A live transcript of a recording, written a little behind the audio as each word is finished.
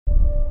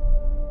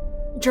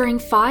During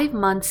 5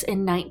 months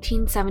in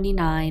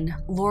 1979,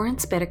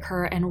 Lawrence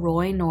Bittaker and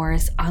Roy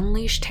Norris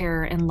unleashed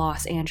terror in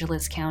Los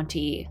Angeles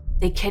County.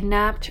 They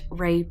kidnapped,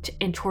 raped,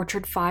 and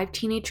tortured 5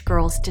 teenage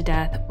girls to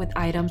death with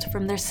items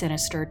from their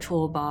sinister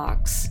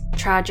toolbox.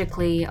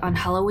 Tragically, on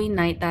Halloween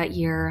night that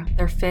year,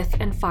 their 5th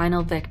and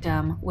final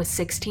victim was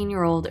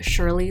 16-year-old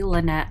Shirley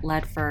Lynette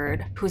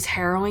Ledford, whose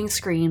harrowing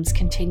screams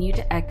continue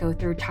to echo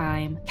through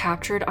time,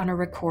 captured on a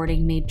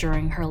recording made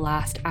during her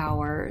last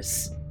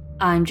hours.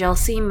 I'm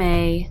Chelsea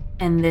May,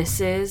 and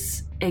this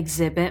is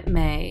Exhibit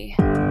May.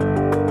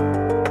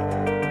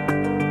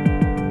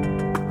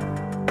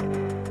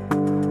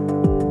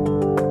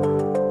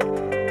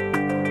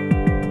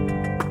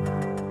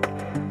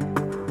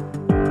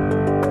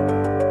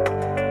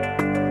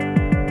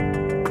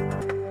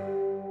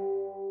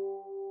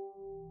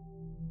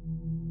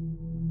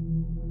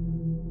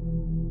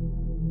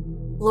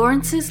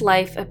 Lawrence's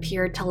life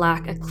appeared to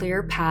lack a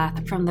clear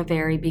path from the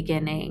very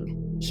beginning.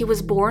 He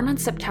was born on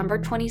September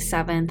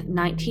 27,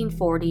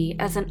 1940,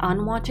 as an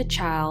unwanted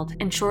child,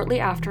 and shortly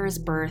after his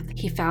birth,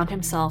 he found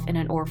himself in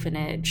an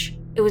orphanage.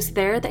 It was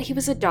there that he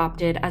was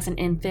adopted as an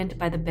infant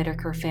by the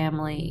Bittaker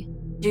family.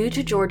 Due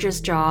to George's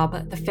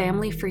job, the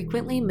family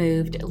frequently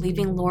moved,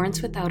 leaving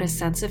Lawrence without a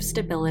sense of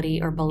stability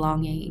or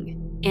belonging.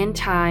 In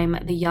time,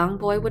 the young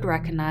boy would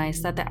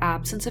recognize that the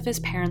absence of his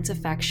parents'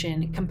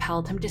 affection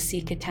compelled him to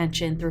seek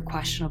attention through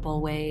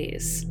questionable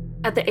ways.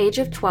 At the age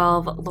of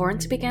 12,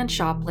 Lawrence began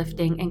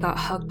shoplifting and got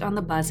hooked on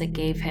the buzz it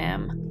gave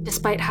him.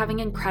 Despite having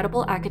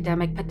incredible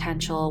academic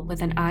potential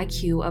with an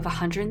IQ of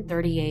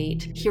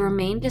 138, he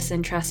remained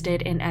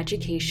disinterested in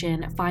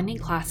education, finding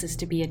classes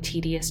to be a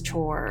tedious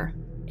chore.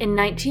 In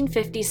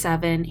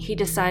 1957, he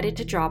decided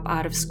to drop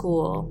out of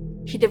school.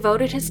 He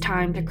devoted his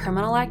time to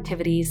criminal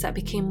activities that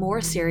became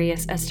more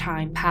serious as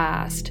time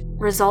passed,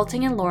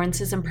 resulting in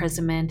Lawrence's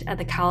imprisonment at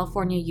the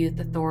California Youth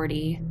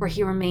Authority, where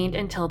he remained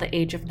until the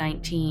age of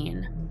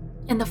 19.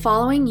 In the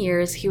following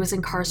years, he was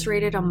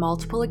incarcerated on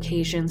multiple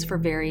occasions for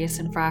various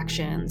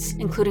infractions,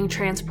 including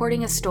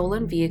transporting a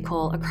stolen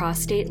vehicle across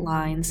state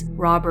lines,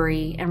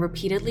 robbery, and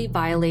repeatedly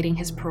violating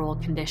his parole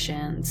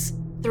conditions.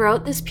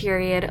 Throughout this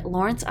period,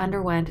 Lawrence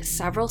underwent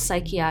several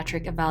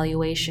psychiatric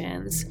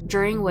evaluations,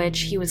 during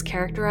which he was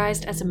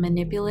characterized as a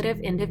manipulative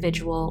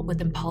individual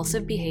with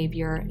impulsive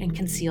behavior and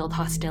concealed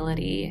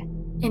hostility.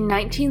 In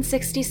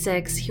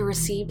 1966, he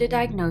received a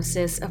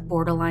diagnosis of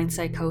borderline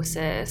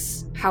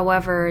psychosis.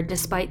 However,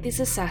 despite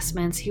these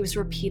assessments, he was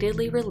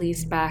repeatedly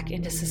released back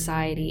into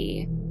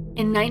society.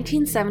 In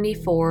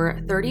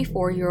 1974,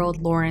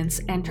 34-year-old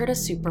Lawrence entered a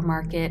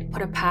supermarket,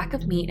 put a pack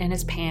of meat in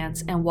his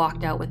pants, and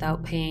walked out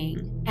without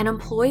paying. An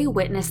employee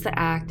witnessed the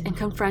act and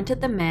confronted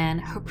the man,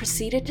 who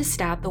proceeded to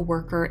stab the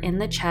worker in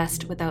the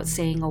chest without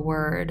saying a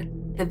word.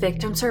 The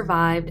victim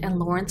survived, and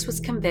Lawrence was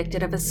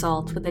convicted of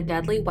assault with a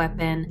deadly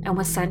weapon and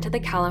was sent to the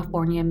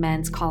California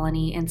Men's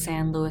Colony in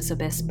San Luis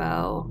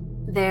Obispo.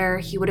 There,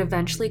 he would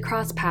eventually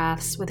cross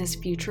paths with his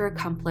future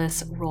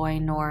accomplice, Roy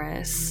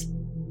Norris.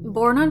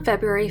 Born on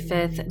February 5,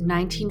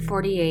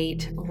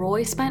 1948,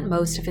 Roy spent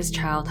most of his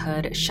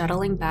childhood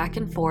shuttling back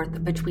and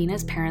forth between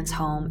his parents'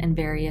 home and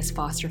various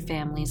foster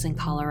families in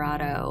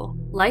Colorado.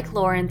 Like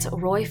Lawrence,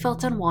 Roy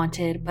felt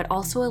unwanted, but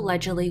also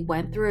allegedly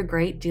went through a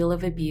great deal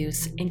of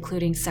abuse,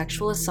 including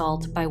sexual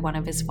assault by one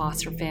of his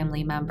foster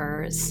family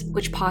members,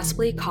 which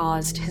possibly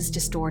caused his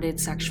distorted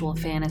sexual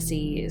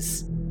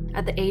fantasies.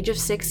 At the age of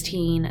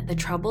 16, the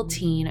troubled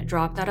teen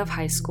dropped out of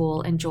high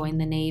school and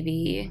joined the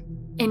Navy.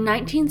 In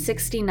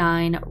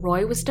 1969,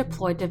 Roy was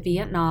deployed to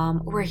Vietnam,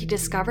 where he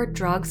discovered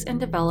drugs and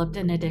developed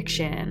an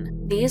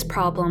addiction. These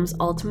problems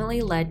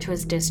ultimately led to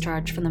his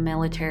discharge from the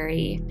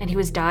military, and he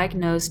was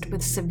diagnosed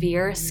with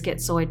severe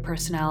schizoid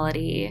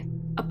personality.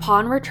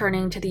 Upon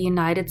returning to the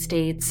United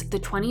States, the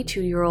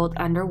 22-year-old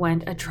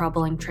underwent a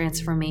troubling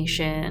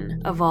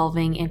transformation,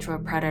 evolving into a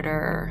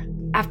predator.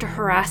 After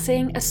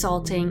harassing,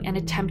 assaulting, and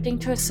attempting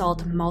to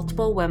assault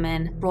multiple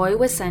women, Roy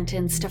was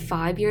sentenced to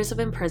 5 years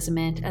of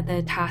imprisonment at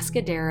the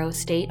Atascadero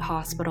State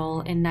Hospital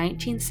in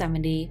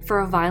 1970 for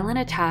a violent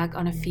attack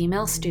on a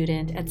female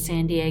student at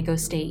San Diego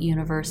State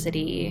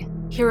University.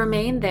 He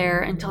remained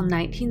there until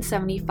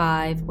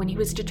 1975, when he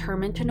was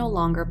determined to no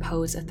longer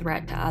pose a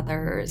threat to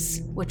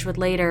others, which would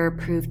later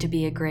prove to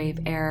be a grave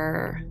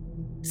error.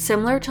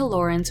 Similar to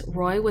Lawrence,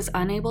 Roy was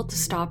unable to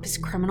stop his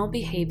criminal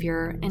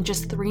behavior, and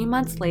just 3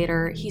 months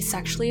later, he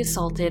sexually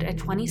assaulted a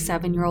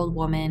 27-year-old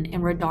woman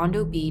in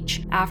Redondo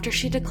Beach after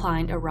she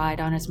declined a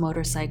ride on his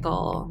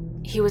motorcycle.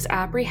 He was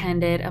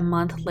apprehended a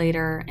month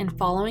later, and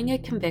following a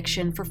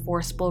conviction for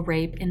forcible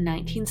rape in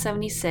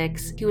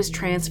 1976, he was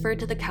transferred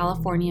to the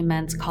California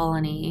Men's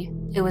Colony.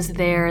 It was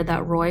there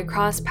that Roy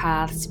crossed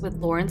paths with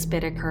Lawrence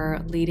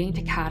Bittaker, leading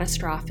to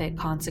catastrophic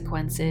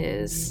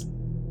consequences.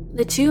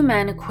 The two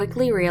men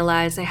quickly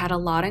realized they had a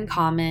lot in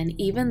common,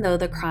 even though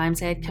the crimes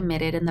they had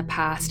committed in the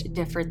past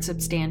differed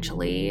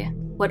substantially.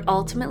 What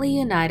ultimately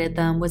united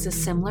them was a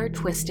similar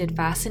twisted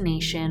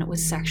fascination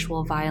with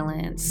sexual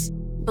violence.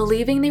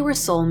 Believing they were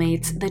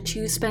soulmates, the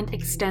two spent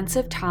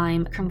extensive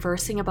time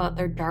conversing about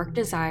their dark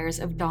desires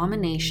of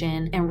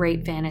domination and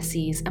rape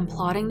fantasies and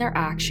plotting their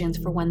actions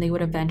for when they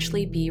would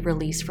eventually be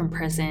released from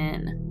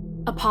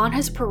prison. Upon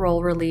his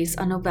parole release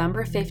on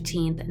November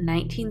 15,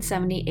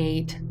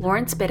 1978,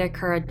 Lawrence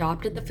Bittaker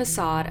adopted the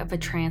facade of a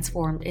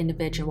transformed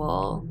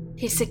individual.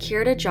 He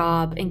secured a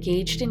job,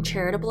 engaged in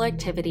charitable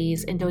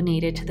activities, and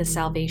donated to the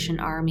Salvation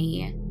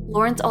Army.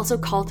 Lawrence also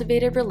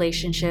cultivated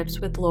relationships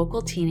with local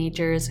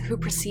teenagers who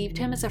perceived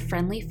him as a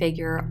friendly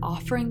figure,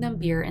 offering them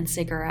beer and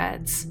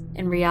cigarettes.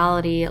 In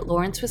reality,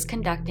 Lawrence was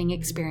conducting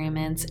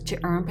experiments to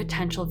earn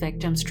potential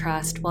victims'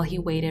 trust while he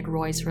waited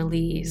Roy's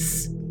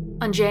release.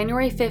 On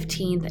January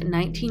 15,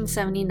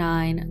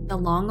 1979, the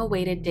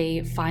long-awaited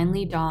day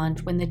finally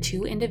dawned when the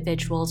two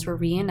individuals were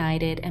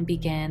reunited and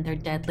began their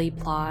deadly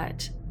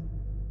plot.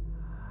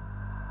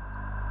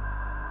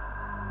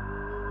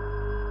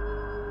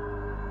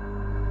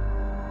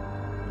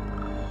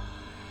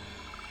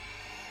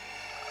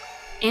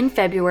 In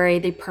February,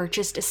 they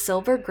purchased a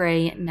silver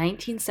gray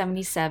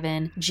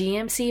 1977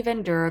 GMC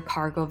Vendura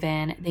cargo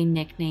van they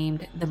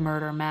nicknamed the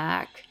Murder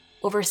Mac.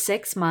 Over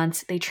 6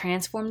 months, they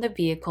transformed the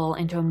vehicle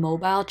into a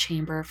mobile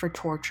chamber for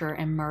torture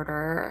and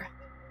murder.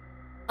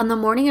 On the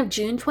morning of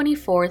June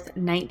 24,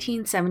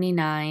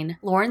 1979,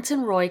 Lawrence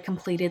and Roy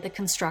completed the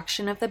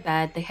construction of the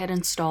bed they had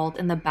installed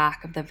in the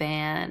back of the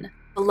van.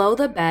 Below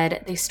the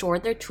bed, they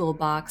stored their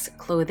toolbox,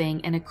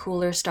 clothing, and a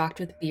cooler stocked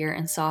with beer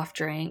and soft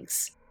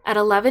drinks. At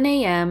 11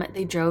 a.m.,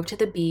 they drove to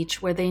the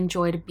beach where they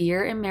enjoyed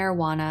beer and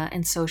marijuana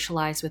and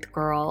socialized with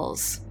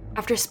girls.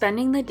 After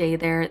spending the day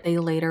there, they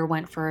later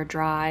went for a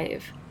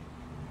drive.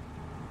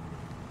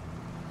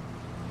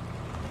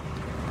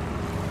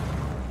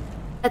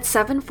 At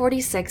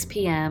 7:46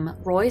 p.m.,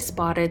 Roy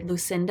spotted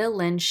Lucinda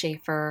Lynn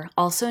Schaefer,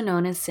 also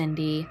known as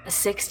Cindy, a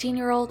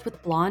 16-year-old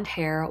with blonde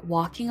hair,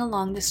 walking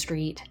along the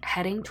street,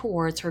 heading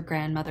towards her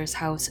grandmother's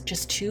house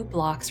just 2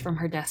 blocks from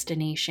her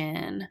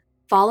destination.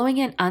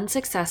 Following an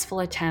unsuccessful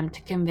attempt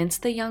to convince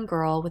the young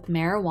girl with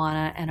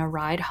marijuana and a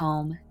ride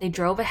home, they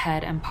drove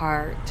ahead and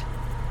parked.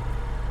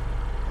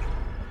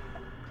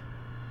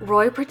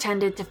 Roy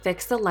pretended to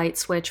fix the light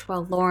switch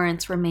while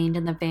Lawrence remained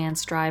in the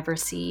van's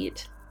driver's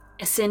seat.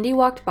 As Cindy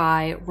walked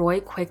by, Roy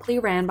quickly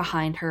ran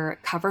behind her,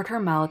 covered her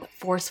mouth,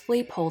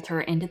 forcefully pulled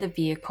her into the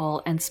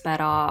vehicle, and sped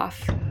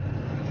off.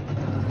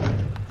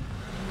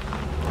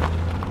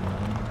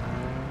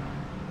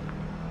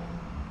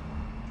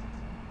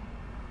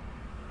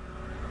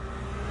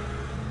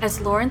 As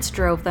Lawrence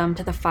drove them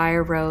to the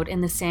fire road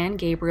in the San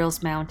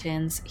Gabriel's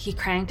Mountains, he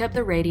cranked up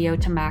the radio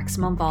to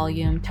maximum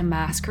volume to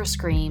mask her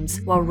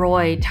screams, while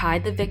Roy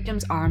tied the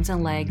victim's arms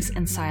and legs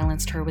and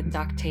silenced her with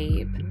duct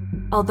tape.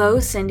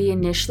 Although Cindy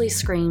initially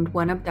screamed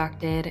when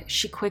abducted,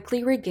 she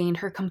quickly regained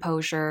her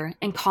composure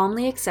and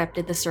calmly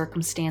accepted the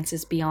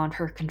circumstances beyond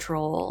her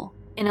control.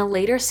 In a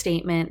later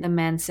statement, the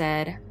men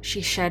said,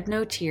 "She shed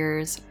no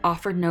tears,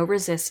 offered no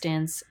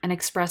resistance, and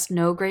expressed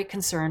no great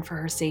concern for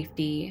her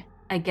safety.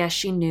 I guess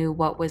she knew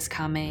what was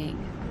coming."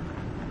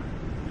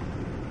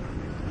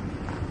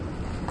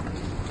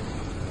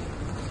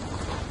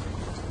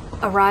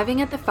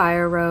 Arriving at the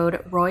fire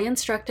road, Roy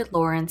instructed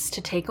Lawrence to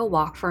take a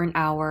walk for an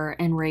hour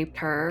and raped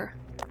her.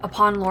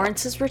 Upon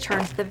Lawrence's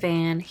return to the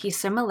van, he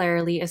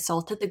similarly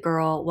assaulted the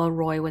girl while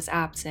Roy was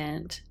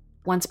absent.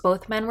 Once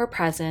both men were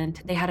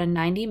present, they had a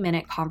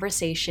 90-minute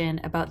conversation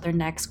about their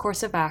next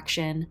course of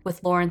action,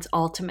 with Lawrence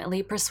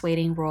ultimately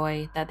persuading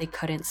Roy that they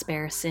couldn't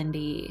spare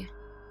Cindy.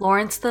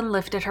 Lawrence then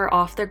lifted her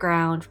off the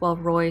ground while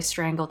Roy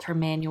strangled her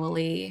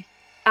manually.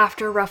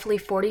 After roughly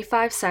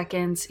 45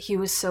 seconds, he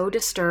was so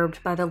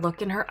disturbed by the look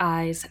in her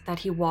eyes that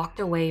he walked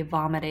away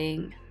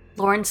vomiting.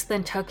 Lawrence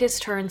then took his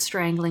turn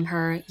strangling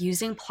her,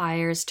 using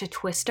pliers to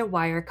twist a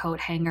wire coat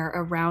hanger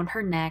around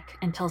her neck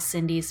until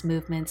Cindy's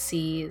movement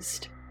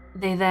ceased.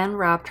 They then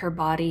wrapped her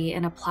body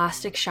in a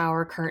plastic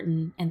shower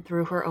curtain and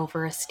threw her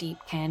over a steep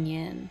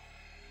canyon.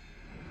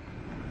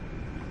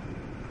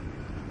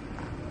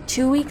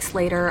 2 weeks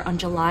later, on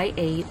July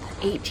 8th,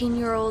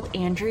 18-year-old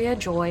Andrea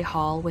Joy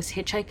Hall was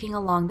hitchhiking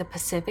along the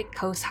Pacific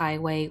Coast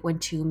Highway when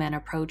 2 men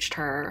approached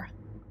her.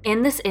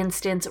 In this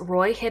instance,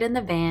 Roy hid in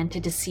the van to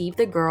deceive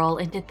the girl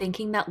into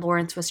thinking that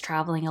Lawrence was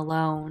traveling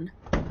alone.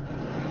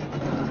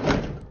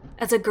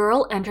 As a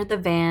girl entered the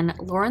van,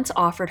 Lawrence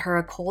offered her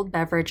a cold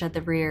beverage at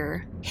the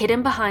rear.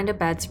 Hidden behind a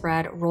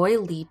bedspread, Roy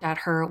leaped at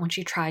her when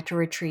she tried to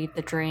retrieve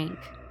the drink.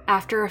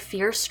 After a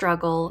fierce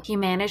struggle, he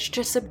managed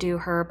to subdue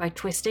her by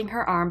twisting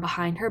her arm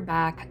behind her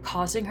back,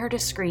 causing her to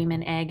scream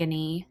in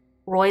agony.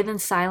 Roy then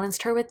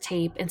silenced her with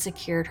tape and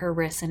secured her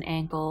wrists and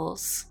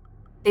ankles.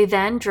 They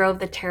then drove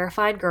the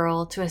terrified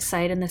girl to a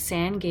site in the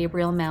San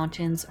Gabriel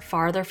Mountains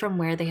farther from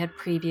where they had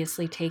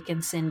previously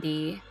taken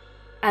Cindy.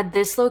 At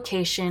this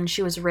location,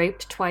 she was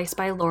raped twice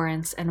by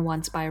Lawrence and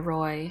once by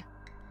Roy.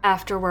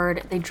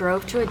 Afterward, they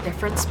drove to a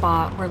different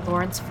spot where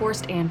Lawrence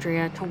forced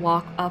Andrea to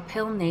walk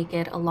uphill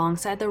naked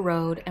alongside the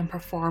road and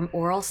perform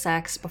oral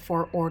sex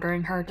before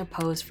ordering her to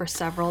pose for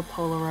several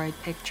Polaroid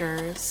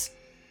pictures.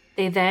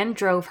 They then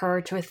drove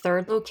her to a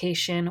third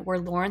location where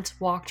Lawrence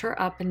walked her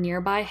up a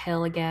nearby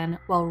hill again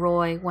while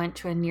Roy went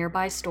to a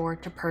nearby store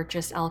to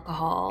purchase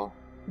alcohol.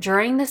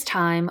 During this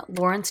time,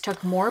 Lawrence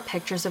took more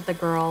pictures of the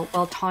girl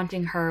while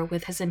taunting her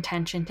with his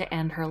intention to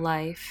end her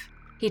life.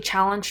 He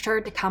challenged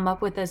her to come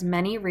up with as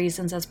many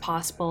reasons as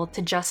possible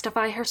to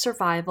justify her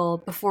survival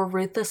before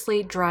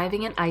ruthlessly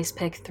driving an ice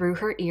pick through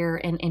her ear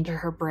and into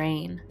her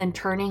brain, then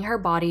turning her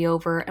body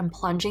over and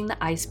plunging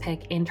the ice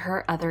pick into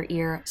her other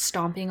ear,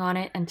 stomping on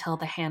it until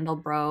the handle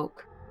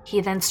broke.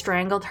 He then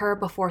strangled her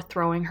before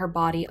throwing her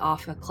body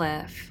off a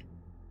cliff.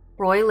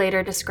 Roy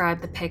later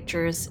described the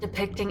pictures,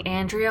 depicting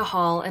Andrea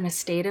Hall in a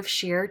state of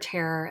sheer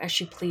terror as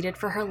she pleaded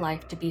for her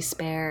life to be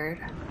spared.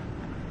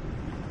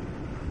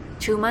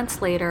 2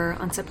 months later,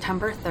 on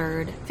September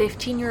 3rd,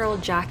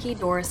 15-year-old Jackie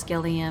Doris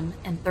Gilliam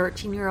and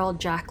 13-year-old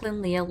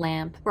Jacqueline Leah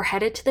Lamp were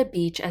headed to the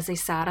beach as they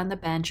sat on the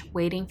bench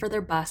waiting for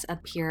their bus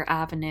at Pier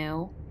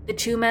Avenue. The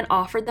two men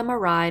offered them a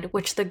ride,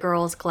 which the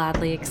girls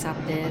gladly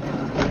accepted.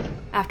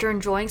 After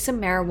enjoying some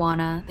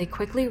marijuana, they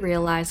quickly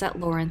realized that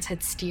Lawrence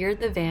had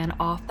steered the van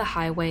off the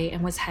highway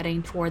and was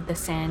heading toward the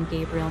San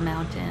Gabriel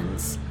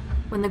Mountains.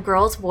 When the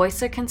girls voiced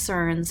their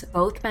concerns,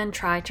 both men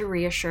tried to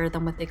reassure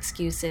them with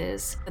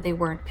excuses, but they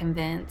weren't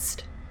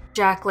convinced.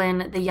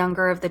 Jacqueline, the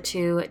younger of the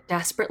two,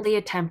 desperately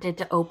attempted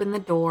to open the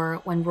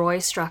door when Roy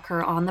struck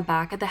her on the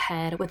back of the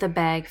head with a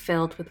bag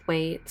filled with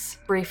weights,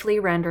 briefly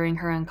rendering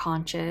her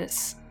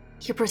unconscious.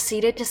 He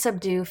proceeded to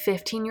subdue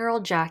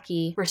 15-year-old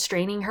Jackie,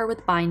 restraining her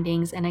with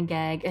bindings and a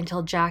gag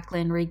until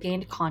Jacqueline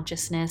regained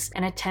consciousness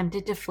and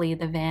attempted to flee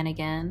the van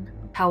again.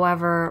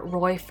 However,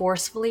 Roy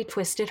forcefully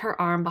twisted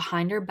her arm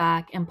behind her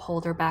back and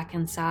pulled her back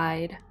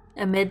inside.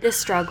 Amid this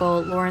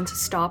struggle, Lawrence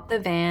stopped the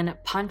van,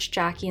 punched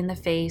Jackie in the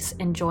face,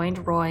 and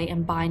joined Roy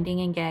in binding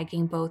and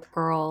gagging both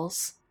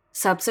girls.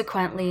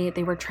 Subsequently,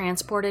 they were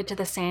transported to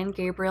the San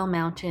Gabriel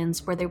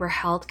Mountains where they were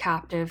held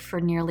captive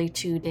for nearly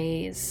 2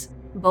 days.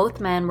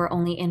 Both men were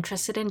only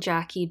interested in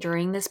Jackie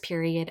during this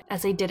period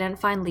as they didn't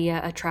find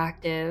Leah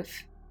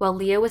attractive. While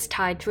Leah was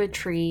tied to a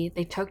tree,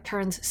 they took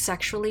turns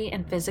sexually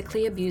and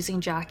physically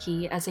abusing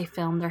Jackie as they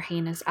filmed their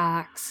heinous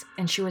acts,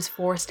 and she was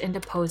forced into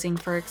posing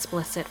for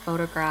explicit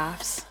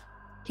photographs.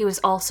 He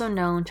was also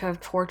known to have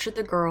tortured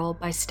the girl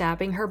by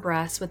stabbing her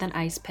breasts with an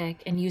ice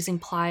pick and using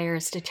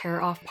pliers to tear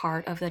off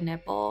part of the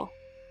nipple.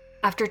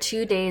 After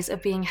 2 days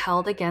of being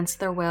held against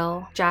their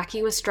will,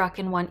 Jackie was struck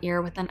in one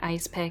ear with an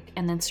ice pick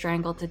and then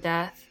strangled to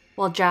death,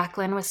 while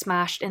Jacqueline was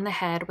smashed in the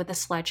head with a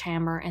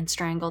sledgehammer and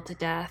strangled to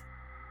death.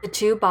 The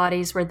two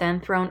bodies were then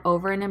thrown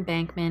over an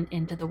embankment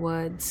into the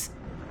woods.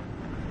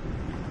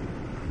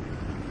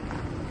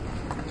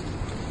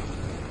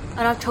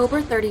 On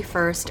October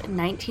 31st,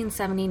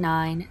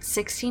 1979,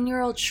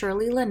 16-year-old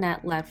Shirley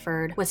Lynette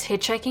Ledford was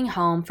hitchhiking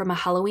home from a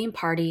Halloween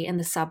party in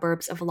the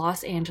suburbs of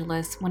Los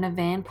Angeles when a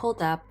van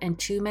pulled up and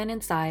 2 men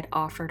inside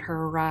offered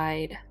her a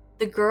ride.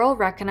 The girl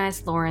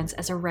recognized Lawrence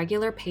as a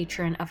regular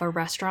patron of a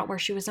restaurant where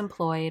she was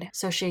employed,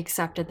 so she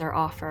accepted their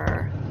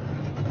offer.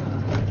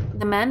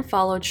 The men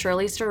followed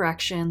Shirley's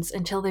directions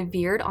until they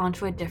veered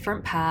onto a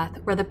different path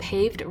where the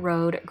paved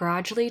road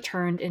gradually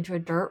turned into a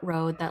dirt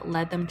road that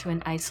led them to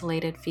an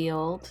isolated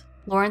field.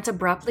 Lawrence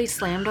abruptly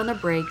slammed on the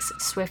brakes,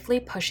 swiftly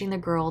pushing the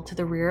girl to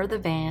the rear of the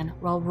van,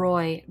 while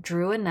Roy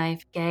drew a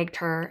knife, gagged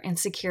her, and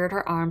secured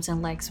her arms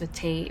and legs with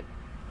tape.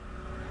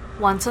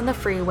 Once on the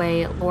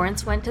freeway,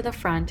 Lawrence went to the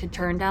front to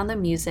turn down the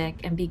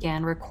music and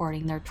began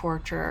recording their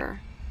torture.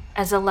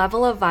 As the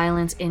level of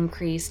violence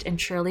increased and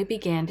Shirley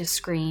began to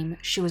scream,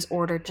 she was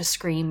ordered to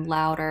scream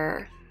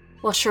louder.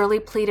 While Shirley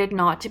pleaded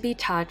not to be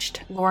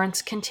touched,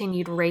 Lawrence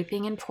continued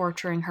raping and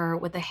torturing her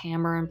with a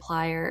hammer and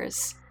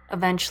pliers.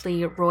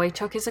 Eventually, Roy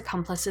took his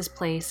accomplice's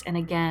place and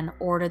again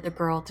ordered the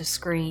girl to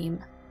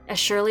scream. As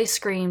Shirley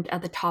screamed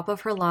at the top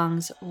of her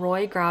lungs,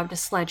 Roy grabbed a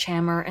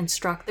sledgehammer and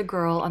struck the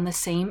girl on the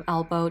same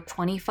elbow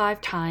 25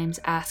 times,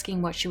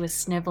 asking what she was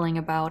sniveling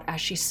about as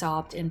she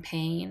sobbed in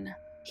pain.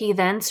 He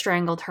then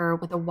strangled her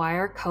with a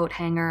wire coat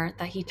hanger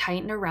that he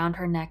tightened around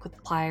her neck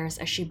with pliers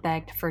as she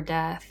begged for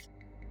death.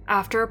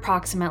 After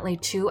approximately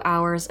 2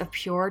 hours of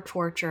pure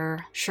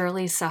torture,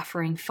 Shirley's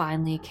suffering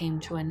finally came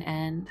to an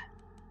end.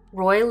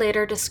 Roy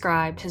later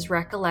described his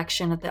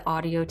recollection of the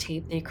audio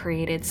tape they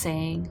created,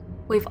 saying,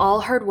 "We've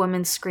all heard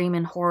women scream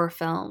in horror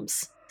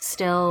films.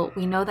 Still,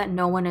 we know that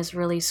no one is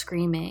really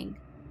screaming.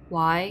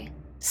 Why?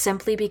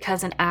 Simply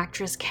because an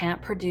actress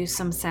can't produce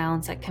some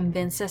sounds that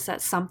convince us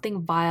that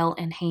something vile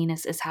and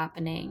heinous is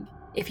happening.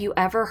 If you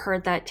ever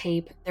heard that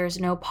tape, there's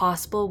no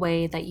possible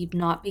way that you'd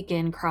not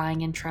begin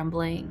crying and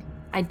trembling.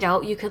 I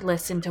doubt you could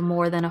listen to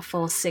more than a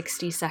full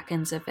 60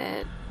 seconds of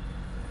it."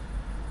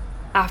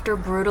 After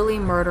brutally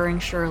murdering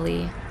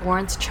Shirley,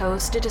 Lawrence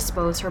chose to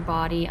dispose her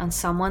body on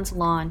someone's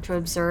lawn to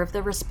observe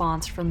the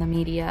response from the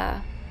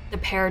media. The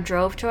pair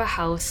drove to a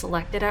house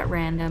selected at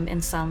random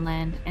in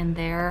Sunland, and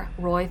there,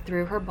 Roy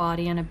threw her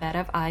body on a bed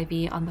of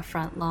ivy on the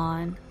front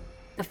lawn.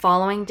 The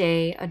following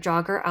day, a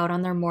jogger out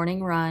on their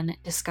morning run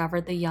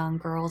discovered the young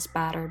girl's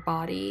battered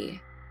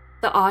body.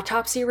 The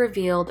autopsy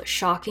revealed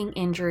shocking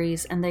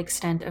injuries and the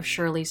extent of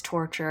Shirley's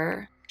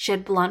torture. She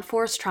had blunt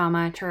force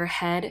trauma to her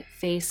head,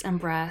 face, and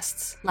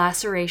breasts,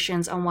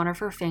 lacerations on one of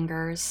her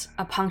fingers,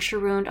 a puncture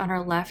wound on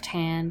her left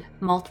hand,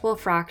 multiple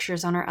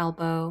fractures on her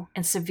elbow,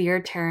 and severe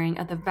tearing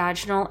of the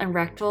vaginal and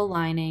rectal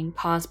lining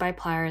caused by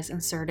pliers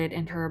inserted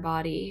into her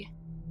body.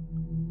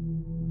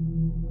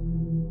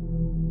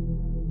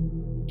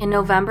 In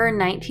November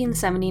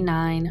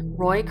 1979,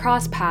 Roy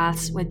crossed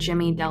paths with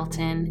Jimmy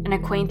Delton, an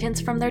acquaintance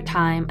from their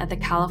time at the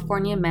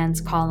California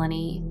Men's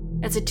Colony.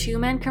 As the two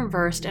men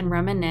conversed and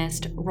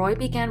reminisced, Roy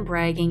began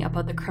bragging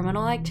about the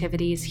criminal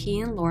activities he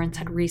and Lawrence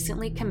had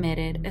recently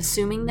committed,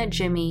 assuming that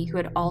Jimmy, who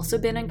had also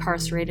been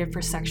incarcerated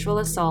for sexual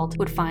assault,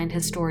 would find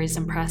his stories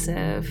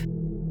impressive.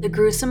 The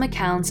gruesome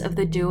accounts of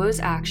the duo's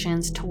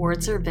actions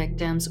towards their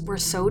victims were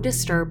so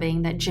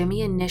disturbing that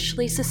Jimmy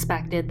initially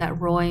suspected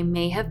that Roy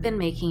may have been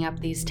making up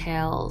these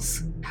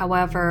tales.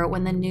 However,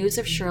 when the news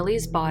of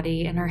Shirley's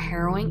body and her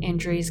harrowing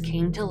injuries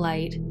came to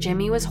light,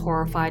 Jimmy was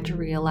horrified to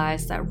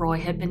realize that Roy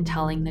had been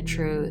telling the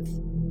truth.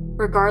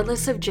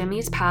 Regardless of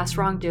Jimmy's past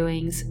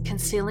wrongdoings,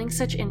 concealing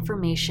such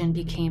information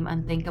became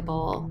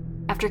unthinkable.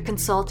 After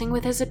consulting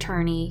with his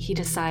attorney, he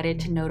decided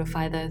to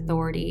notify the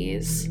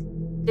authorities.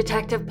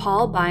 Detective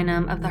Paul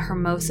Bynum of the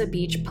Hermosa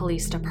Beach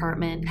Police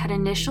Department had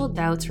initial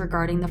doubts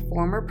regarding the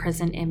former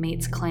prison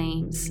inmate's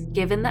claims,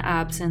 given the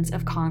absence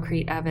of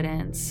concrete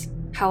evidence.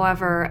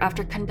 However,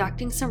 after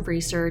conducting some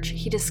research,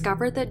 he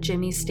discovered that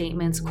Jimmy's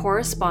statements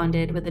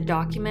corresponded with the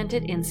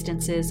documented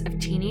instances of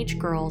teenage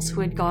girls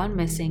who had gone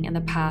missing in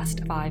the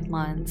past 5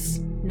 months.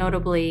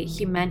 Notably,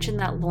 he mentioned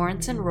that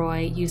Lawrence and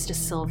Roy used a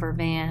silver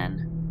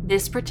van.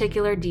 This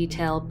particular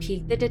detail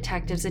piqued the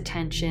detective's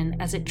attention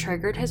as it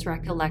triggered his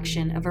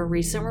recollection of a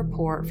recent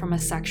report from a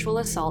sexual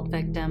assault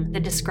victim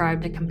that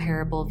described a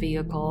comparable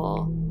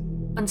vehicle.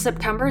 On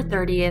September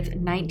 30th,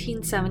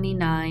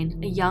 1979,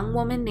 a young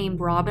woman named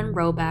Robin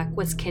Roback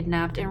was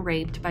kidnapped and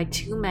raped by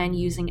 2 men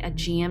using a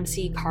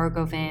GMC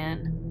cargo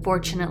van.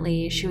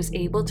 Fortunately, she was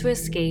able to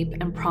escape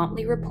and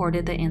promptly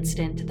reported the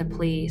incident to the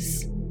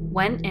police.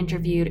 When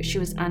interviewed, she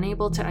was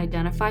unable to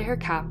identify her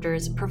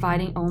captors,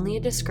 providing only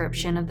a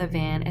description of the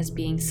van as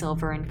being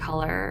silver in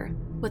color.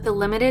 With the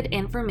limited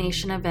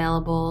information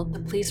available, the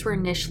police were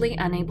initially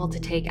unable to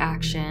take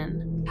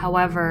action.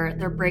 However,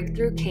 their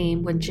breakthrough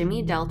came when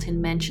Jimmy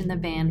Delton mentioned the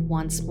van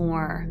once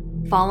more.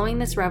 Following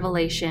this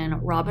revelation,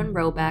 Robin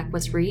Roback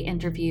was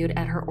re-interviewed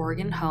at her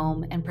Oregon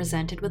home and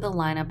presented with a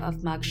lineup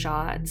of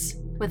mugshots.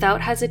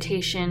 Without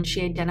hesitation,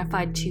 she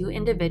identified 2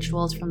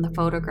 individuals from the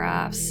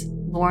photographs: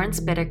 Lawrence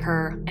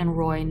Bittaker and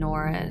Roy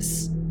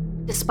Norris.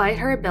 Despite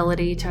her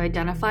ability to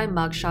identify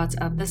mugshots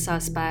of the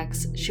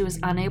suspects, she was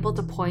unable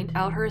to point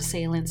out her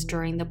assailants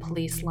during the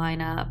police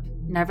lineup.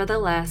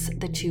 Nevertheless,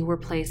 the 2 were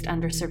placed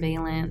under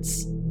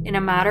surveillance. In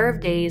a matter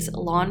of days,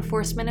 law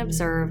enforcement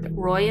observed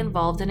Roy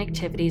involved in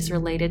activities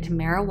related to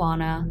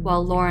marijuana,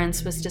 while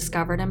Lawrence was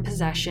discovered in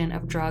possession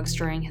of drugs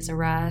during his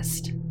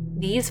arrest.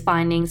 These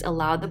findings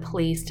allowed the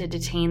police to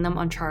detain them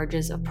on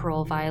charges of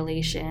parole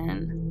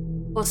violation.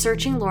 While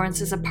searching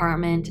Lawrence's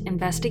apartment,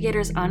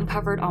 investigators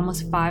uncovered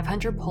almost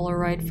 500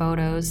 Polaroid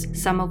photos,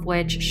 some of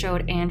which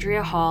showed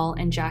Andrea Hall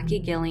and Jackie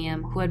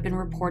Gilliam, who had been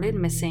reported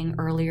missing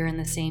earlier in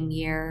the same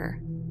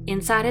year.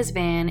 Inside his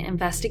van,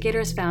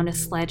 investigators found a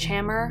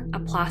sledgehammer, a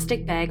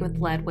plastic bag with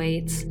lead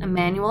weights, a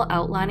manual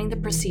outlining the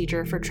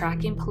procedure for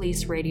tracking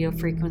police radio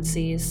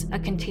frequencies, a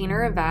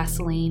container of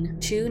Vaseline,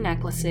 2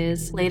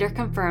 necklaces, later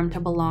confirmed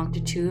to belong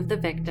to 2 of the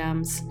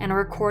victims, and a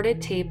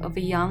recorded tape of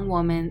a young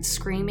woman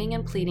screaming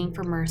and pleading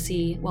for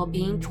mercy while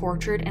being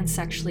tortured and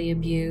sexually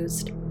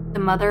abused. The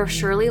mother of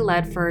Shirley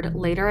Ledford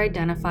later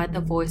identified the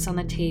voice on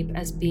the tape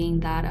as being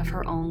that of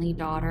her only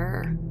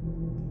daughter.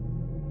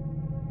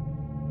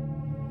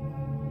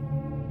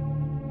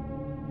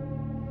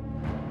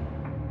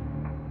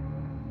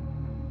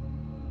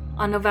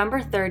 On November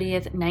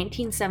 30th,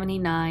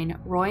 1979,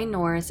 Roy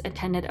Norris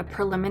attended a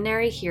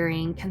preliminary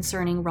hearing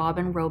concerning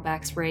Robin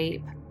Roback's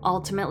rape,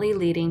 ultimately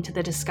leading to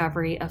the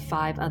discovery of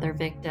 5 other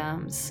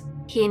victims.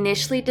 He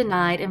initially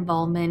denied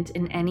involvement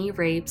in any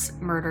rapes,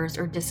 murders,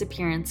 or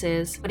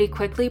disappearances, but he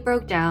quickly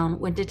broke down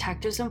when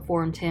detectives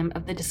informed him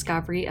of the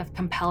discovery of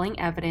compelling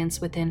evidence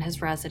within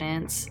his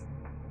residence.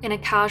 In a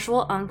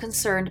casual,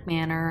 unconcerned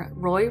manner,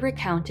 Roy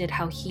recounted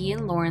how he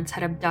and Lawrence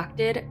had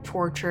abducted,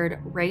 tortured,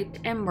 raped,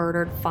 and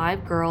murdered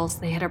 5 girls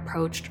they had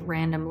approached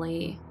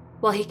randomly.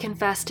 While he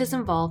confessed his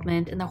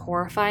involvement in the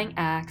horrifying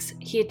acts,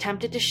 he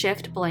attempted to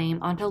shift blame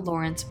onto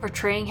Lawrence,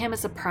 portraying him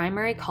as the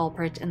primary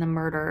culprit in the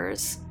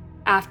murders.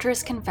 After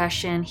his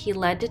confession, he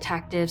led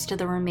detectives to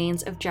the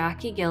remains of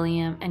Jackie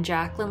Gilliam and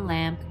Jacqueline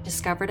Lamp,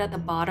 discovered at the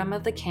bottom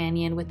of the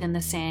canyon within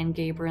the San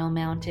Gabriel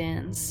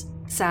Mountains.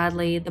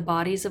 Sadly, the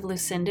bodies of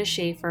Lucinda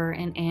Schaefer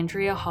and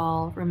Andrea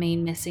Hall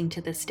remain missing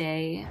to this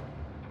day.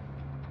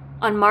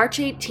 On March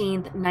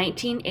 18,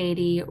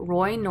 1980,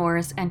 Roy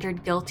Norris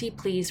entered guilty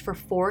pleas for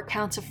 4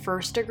 counts of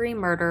first-degree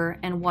murder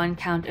and 1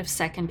 count of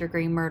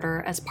second-degree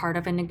murder as part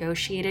of a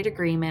negotiated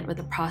agreement with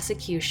the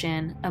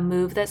prosecution, a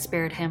move that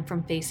spared him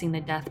from facing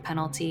the death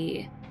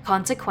penalty.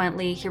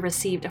 Consequently, he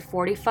received a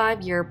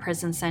 45-year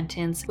prison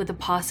sentence with the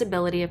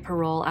possibility of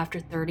parole after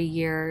 30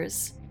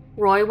 years.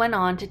 Roy went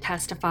on to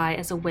testify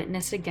as a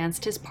witness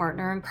against his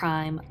partner in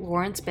crime,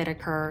 Lawrence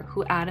Bittaker,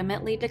 who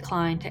adamantly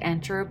declined to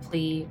enter a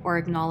plea or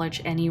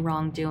acknowledge any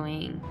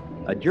wrongdoing.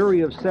 A jury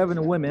of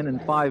 7 women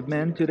and 5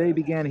 men today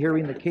began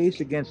hearing the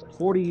case against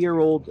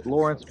 40-year-old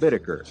Lawrence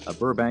Bittaker, a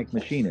Burbank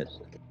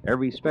machinist.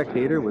 Every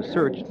spectator was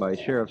searched by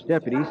sheriff's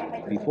deputies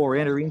before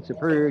entering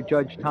Superior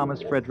Judge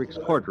Thomas Frederick's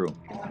courtroom.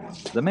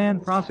 The man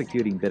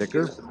prosecuting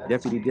Bittaker,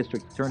 Deputy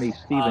District Attorney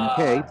Stephen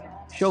Kay,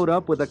 showed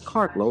up with a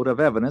cartload of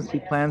evidence he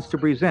plans to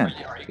present,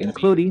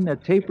 including a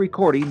tape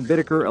recording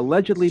Bittaker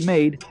allegedly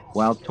made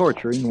while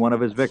torturing one of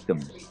his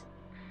victims.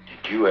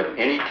 Did you at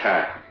any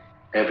time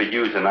ever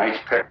use an ice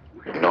pick?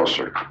 No,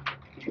 sir.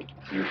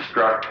 You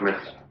struck Miss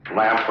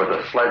Lamp with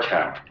a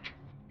sledgehammer.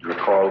 Do you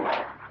recall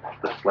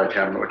the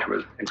sledgehammer which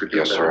was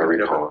introduced? Yes, sir, I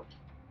recall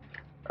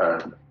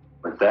it.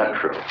 Was that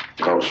true?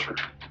 No, sir.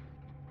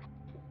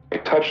 I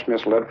touched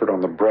Miss Ledford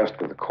on the breast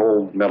with the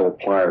cold metal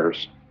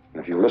pliers.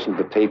 And if you listen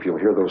to the tape, you'll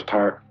hear those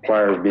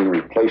pliers being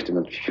replaced in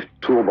the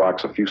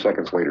toolbox a few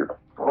seconds later.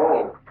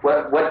 Oh,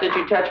 what did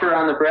you touch her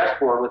on the breast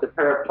for with a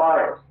pair of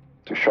pliers?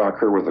 To shock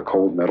her with the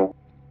cold metal.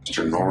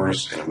 Mr.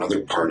 Norris and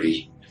another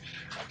party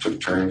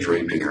took turns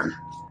raping her.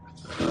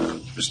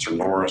 Mr.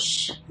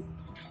 Norris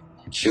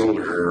killed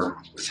her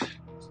with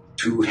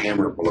 2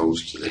 hammer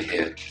blows to the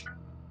head.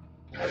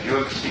 Have you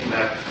ever seen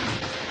that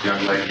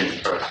young lady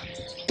in person?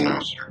 No,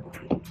 sir.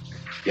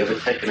 You ever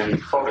taken any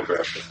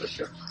photographs of this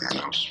young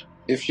lady? No, sir.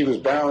 If she was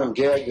bound and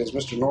gagged, as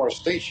Mr. Norris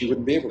states, she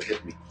wouldn't be able to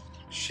hit me.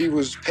 She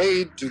was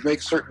paid to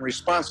make certain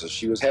responses.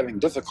 She was having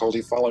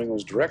difficulty following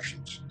those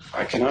directions.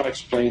 I cannot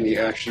explain the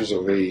actions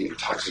of a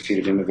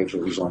intoxicated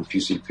individual who's on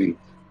PCP.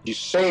 She's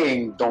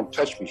saying, "Don't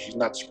touch me." She's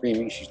not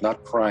screaming. She's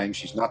not crying.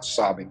 She's not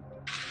sobbing.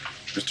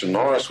 Mr.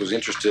 Norris was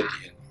interested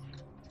in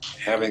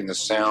having the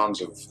sounds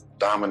of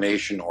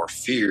domination or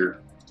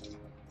fear.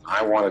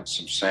 I wanted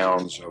some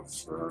sounds of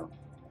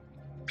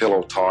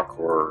pillow talk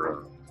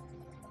or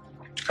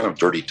kind of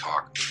dirty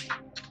talk.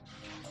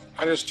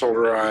 I just told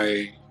her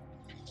I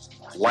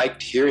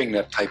liked hearing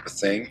that type of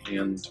thing,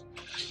 and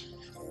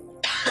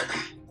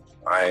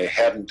I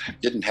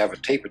didn't have a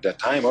tape at that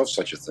time of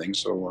such a thing,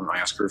 so I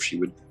asked her if she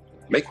would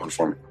make one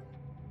for me.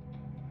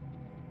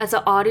 As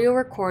an audio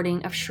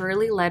recording of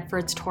Shirley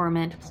Ledford's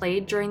torment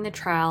played during the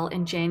trial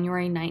in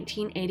January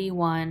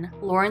 1981,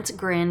 Lawrence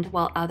grinned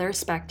while other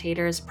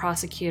spectators,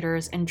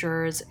 prosecutors, and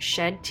jurors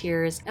shed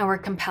tears and were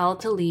compelled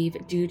to leave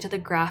due to the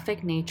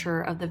graphic nature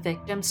of the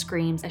victim's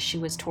screams as she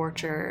was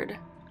tortured.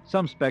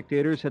 Some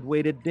spectators had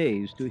waited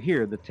days to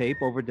hear the tape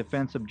over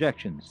defense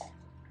objections.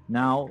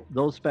 Now,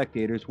 those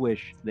spectators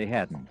wish they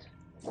hadn't.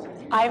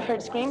 I've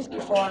heard screams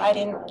before. I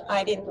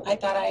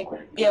thought I'd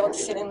be able to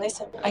sit and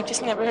listen. I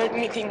just never heard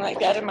anything like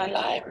that in my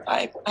life.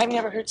 I've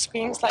never heard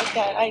screams like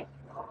that. I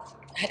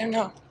don't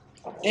know.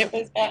 It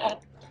was bad.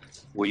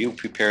 Were you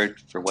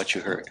prepared for what you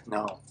heard?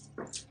 No,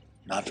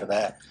 not for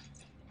that.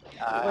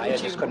 I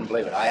just couldn't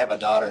believe it. I have a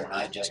daughter, and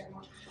I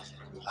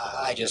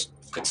just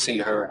could see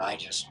her, and I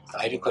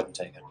couldn't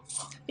take it.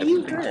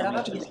 You've heard it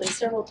obviously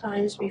several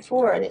times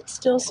before, and it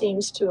still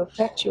seems to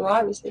affect you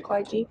obviously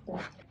quite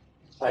deeply.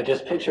 I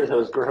just picture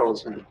those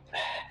girls and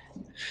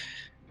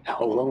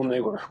how alone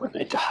they were when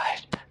they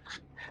died.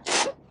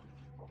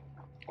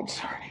 I'm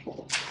sorry.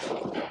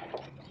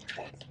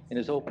 In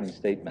his opening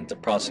statement, the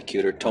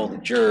prosecutor told the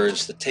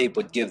jurors the tape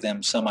would give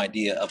them some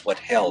idea of what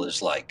hell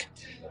is like.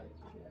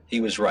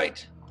 He was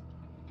right.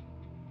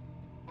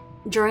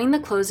 During the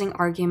closing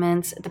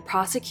arguments, the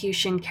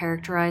prosecution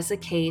characterized the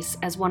case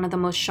as one of the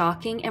most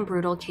shocking and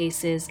brutal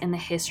cases in the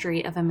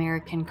history of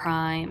American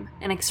crime,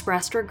 and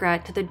expressed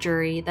regret to the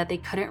jury that they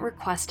couldn't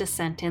request a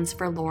sentence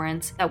for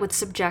Lawrence that would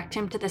subject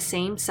him to the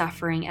same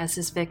suffering as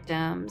his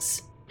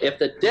victims. If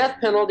the death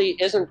penalty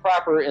isn't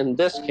proper in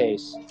this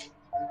case,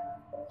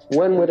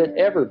 when would it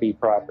ever be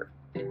proper?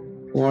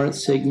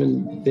 Lawrence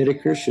Sigmund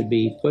Bittaker should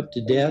be put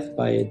to death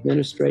by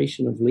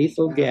administration of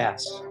lethal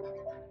gas.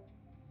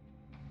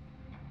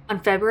 On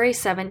February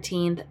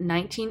 17,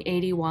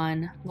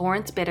 1981,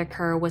 Lawrence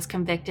Bittaker was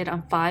convicted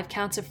on 5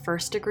 counts of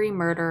first-degree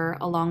murder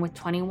along with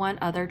 21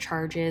 other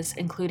charges,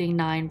 including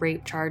 9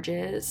 rape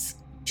charges.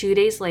 2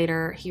 days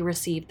later, he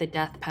received the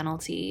death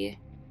penalty.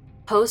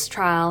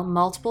 Post-trial,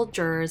 multiple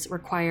jurors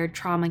required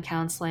trauma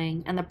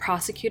counseling, and the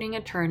prosecuting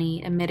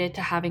attorney admitted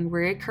to having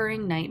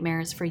recurring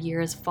nightmares for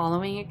years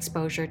following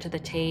exposure to the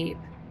tape.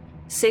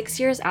 6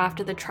 years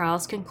after the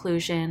trial's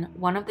conclusion,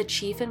 one of the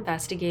chief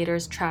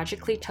investigators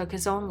tragically took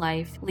his own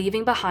life,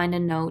 leaving behind a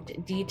note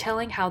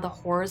detailing how the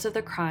horrors of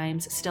the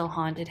crimes still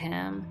haunted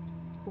him.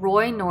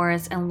 Roy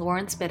Norris and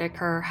Lawrence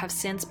Bittaker have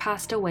since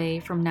passed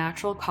away from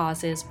natural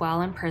causes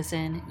while in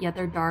prison, yet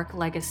their dark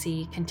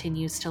legacy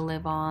continues to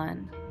live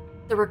on.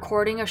 The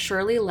recording of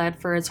Shirley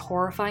Ledford's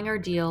horrifying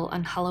ordeal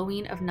on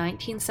Halloween of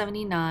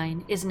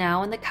 1979 is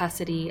now in the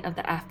custody of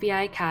the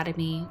FBI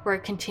Academy, where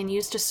it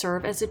continues to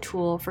serve as a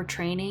tool for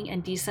training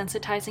and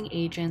desensitizing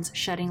agents,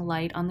 shedding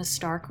light on the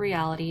stark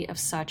reality of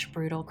such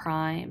brutal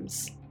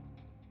crimes.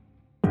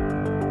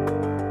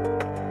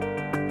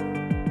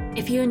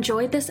 If you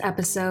enjoyed this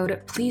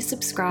episode, please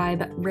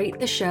subscribe, rate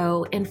the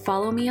show, and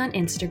follow me on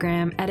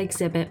Instagram at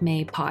Exhibit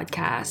May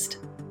Podcast.